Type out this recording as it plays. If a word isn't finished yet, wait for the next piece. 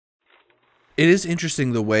It is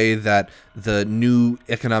interesting the way that the new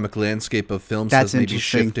economic landscape of films has maybe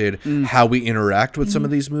shifted how we interact with some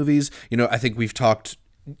of these movies. You know, I think we've talked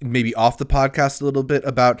maybe off the podcast a little bit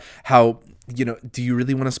about how, you know, do you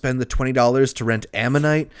really want to spend the $20 to rent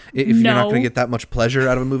Ammonite if you're not going to get that much pleasure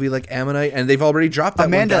out of a movie like Ammonite? And they've already dropped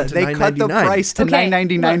that one down to $9.99. They cut the price to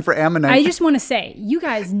 $9.99 for Ammonite. I just want to say, you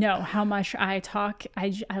guys know how much I talk.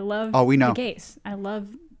 I love the gays. I love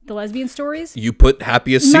the lesbian stories. You put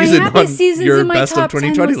Happiest Season on your best of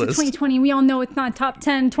 2020 list. 2020. We all know it's not top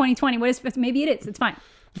 10 2020. What is, maybe it is. It's fine.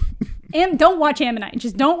 And don't watch Ammonite.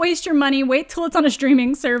 Just don't waste your money. Wait till it's on a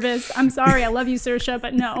streaming service. I'm sorry. I love you, Saoirse,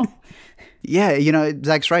 but no. Yeah, you know,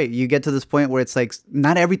 Zach's right. You get to this point where it's like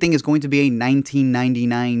not everything is going to be a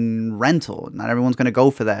 $19.99 rental. Not everyone's going to go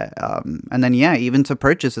for that. And then, yeah, even to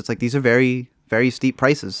purchase, it's like these are very, very steep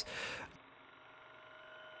prices.